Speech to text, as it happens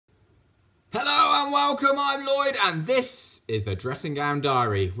And welcome, I'm Lloyd, and this is the Dressing Gown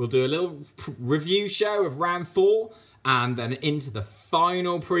Diary. We'll do a little review show of round 4 and then into the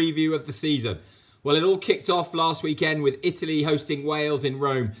final preview of the season. Well, it all kicked off last weekend with Italy hosting Wales in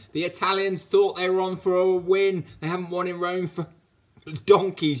Rome. The Italians thought they were on for a win. They haven't won in Rome for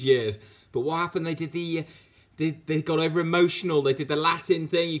donkey's years. But what happened? They got over emotional. They did the Latin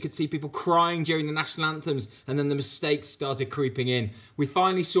thing. You could see people crying during the national anthems, and then the mistakes started creeping in. We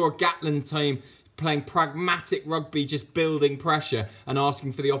finally saw a Gatland team playing pragmatic rugby, just building pressure and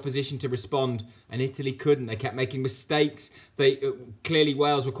asking for the opposition to respond. And Italy couldn't. They kept making mistakes. Clearly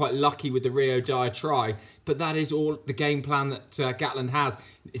Wales were quite lucky with the Rio Dyer try, but that is all the game plan that Gatland has.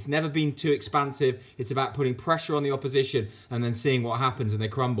 It's never been too expansive. It's about putting pressure on the opposition and then seeing what happens, and they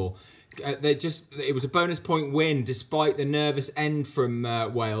crumble. It was a bonus point win despite the nervous end from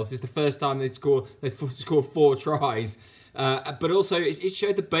Wales. It's the first time they've scored 4 tries. But also it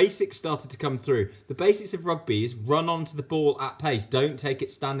showed the basics started to come through. The basics of rugby is run onto the ball at pace. Don't take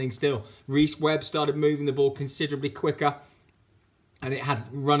it standing still. Reece Webb started moving the ball considerably quicker, and it had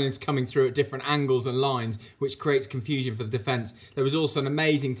runners coming through at different angles and lines, which creates confusion for the defence. There was also an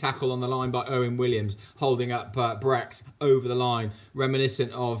amazing tackle on the line by Owen Williams, holding up Brex over the line,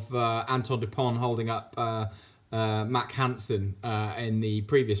 reminiscent of Anton Dupont holding up Mac Hansen in the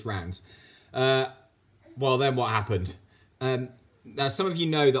previous rounds. Well, then what happened? Now, some of you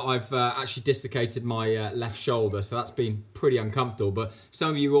know that I've actually dislocated my left shoulder, so that's been pretty uncomfortable. But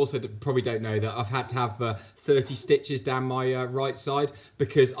some of you also probably don't know that I've had to have 30 stitches down my right side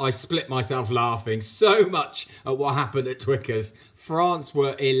because I split myself laughing so much at what happened at Twickers. France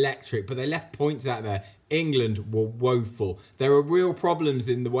were electric, but they left points out there. England were woeful. There are real problems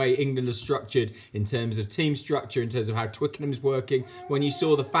in the way England is structured in terms of team structure, in terms of how Twickenham's working. When you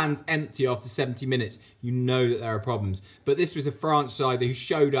saw the fans empty after 70 minutes, you know that there are problems. But this was a France side who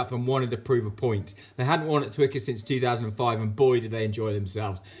showed up and wanted to prove a point. They hadn't won at Twickers since 2005, and boy did they enjoy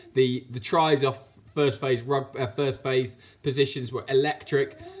themselves. The tries off first phase positions were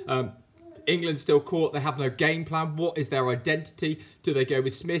electric. England still caught. They have no game plan. What is their identity? Do they go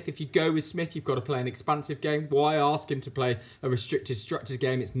with Smith? If you go with Smith, you've got to play an expansive game. Why ask him to play a restricted structures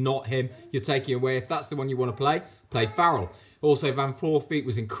game? It's not him. You're taking away. If that's the one you want to play Farrell. Also, Van Voorfeet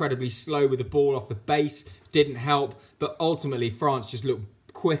was incredibly slow with the ball off the base. Didn't help. But ultimately, France just looked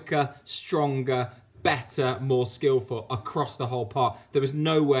quicker, stronger, better, more skillful across the whole park. There was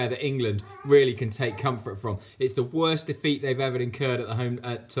nowhere that England really can take comfort from. It's the worst defeat they've ever incurred at the home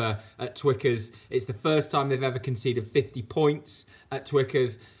at Twickers. It's the first time they've ever conceded 50 points at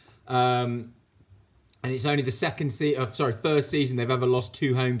Twickers. And it's only the first season they've ever lost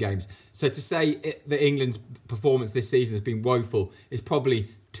 2 home games. So to say that England's performance this season has been woeful is probably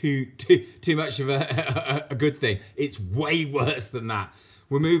too much of a good thing. It's way worse than that.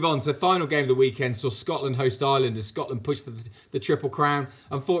 We'll move on to the final game of the weekend. Saw Scotland host Ireland as Scotland pushed for the Triple Crown.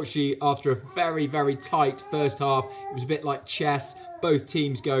 Unfortunately, after a very, very tight first half, it was a bit like chess. Both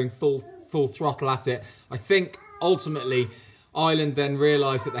teams going full throttle at it. I think ultimately Ireland then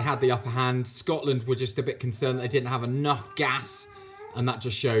realised that they had the upper hand. Scotland were just a bit concerned that they didn't have enough gas, and that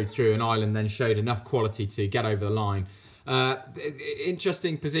just showed through. And Ireland then showed enough quality to get over the line.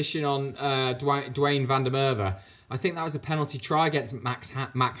 Interesting position on Dwayne van der Merwe. I think that was a penalty try against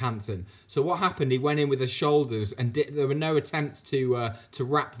Mac Hansen. So what happened? He went in with his shoulders, and there were no attempts to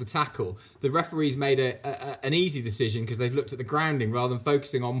wrap the tackle. The referees made an easy decision because they've looked at the grounding rather than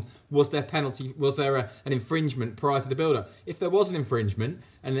focusing on was there an infringement prior to the build-up. If there was an infringement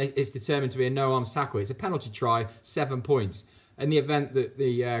and it's determined to be a no-arms tackle, it's a penalty try, 7 points. In the event that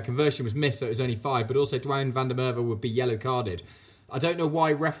the conversion was missed, so it was only 5, but also Dwayne van der Merwe would be yellow-carded. I don't know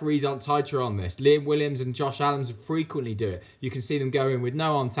why referees aren't tighter on this. Liam Williams and Josh Adams frequently do it. You can see them go in with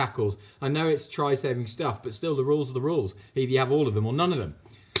no-arm tackles. I know it's try-saving stuff, but still the rules are the rules. Either you have all of them or none of them.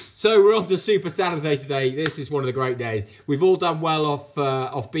 So we're on to Super Saturday today. This is one of the great days. We've all done well off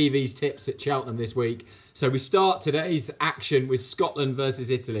BV's tips at Cheltenham this week. So we start today's action with Scotland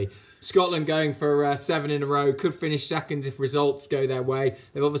versus Italy. Scotland going for 7 in a row. Could finish second if results go their way.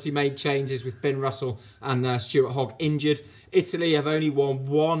 They've obviously made changes with Finn Russell and Stuart Hogg injured. Italy have only won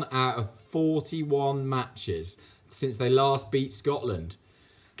 1 out of 41 matches since they last beat Scotland.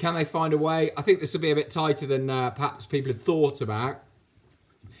 Can they find a way? I think this will be a bit tighter than perhaps people had thought about.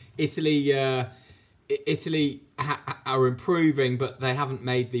 Italy are improving, but they haven't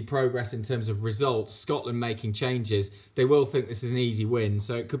made the progress in terms of results. Scotland making changes. They will think this is an easy win,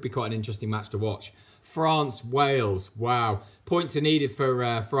 so it could be quite an interesting match to watch. France, Wales, wow. Points are needed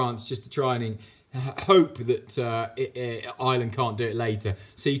for France just to try and hope that Ireland can't do it later.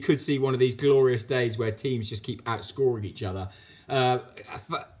 So you could see one of these glorious days where teams just keep outscoring each other.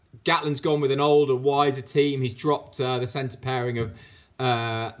 Gatland's gone with an older, wiser team. He's dropped the centre pairing of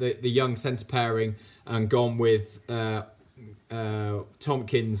the young centre pairing and gone with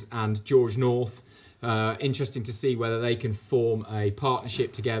Tompkins and George North. Interesting to see whether they can form a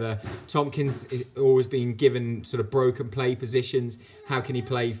partnership together. Tompkins is always been given sort of broken play positions. How can he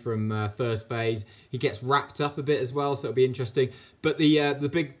play from first phase? He gets wrapped up a bit as well, so it'll be interesting. But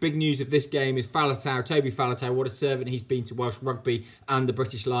the big news of this game is Faletau, Toby Faletau. What a servant he's been to Welsh rugby and the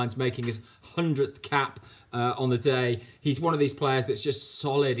British Lions, making his 100th cap on the day. He's one of these players that's just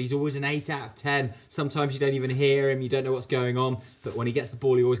solid. He's always an 8 out of 10. Sometimes you don't even hear him. You don't know what's going on. But when he gets the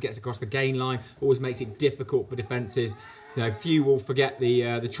ball, he always gets across the gain line. Always makes it difficult for defences. You know, few will forget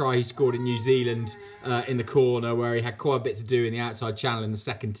the try he scored in New Zealand in the corner, where he had quite a bit to do in the outside channel in the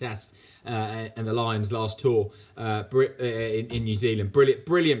second test and the Lions' last tour in New Zealand.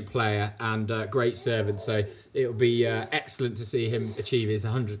 Brilliant player and great servant. So it'll be excellent to see him achieve his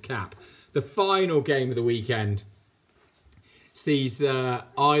 100th cap. The final game of the weekend sees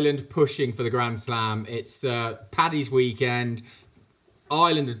Ireland pushing for the Grand Slam. It's Paddy's weekend.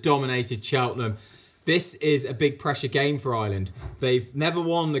 Ireland have dominated Cheltenham. This is a big pressure game for Ireland. They've never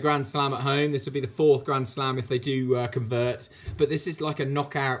won the Grand Slam at home. This will be the 4th Grand Slam if they do convert. But this is like a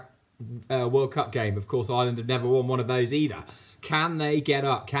knockout World Cup game. Of course, Ireland have never won one of those either. Can they get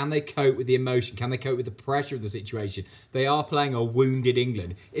up? Can they cope with the emotion? Can they cope with the pressure of the situation? They are playing a wounded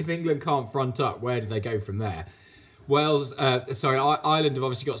England. If England can't front up, where do they go from there? Ireland have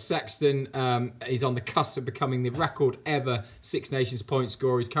obviously got Sexton. He's on the cusp of becoming the record ever Six Nations point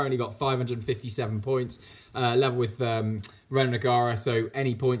scorer. He's currently got 557 points, level with Ronan O'Gara, so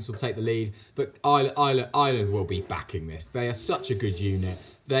any points will take the lead. But Ireland will be backing this. They are such a good unit.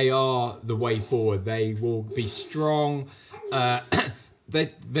 They are the way forward. They will be strong.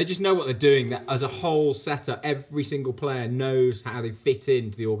 They just know what they're doing. That as a whole setup, every single player knows how they fit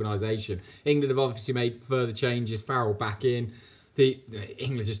into the organisation. England have obviously made further changes. Farrell back in. The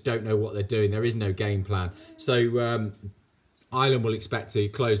England just don't know what they're doing. There is no game plan. So Ireland will expect to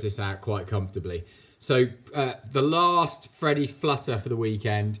close this out quite comfortably. So the last Freddie's flutter for the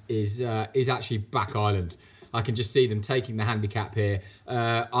weekend is actually back Ireland. I can just see them taking the handicap here.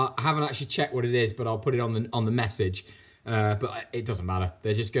 I haven't actually checked what it is, but I'll put it on the message. But it doesn't matter.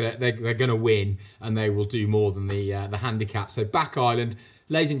 They're just they're gonna win, and they will do more than the handicap. So back Ireland,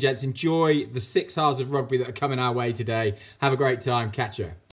 ladies and gents. Enjoy the 6 hours of rugby that are coming our way today. Have a great time. Catch ya.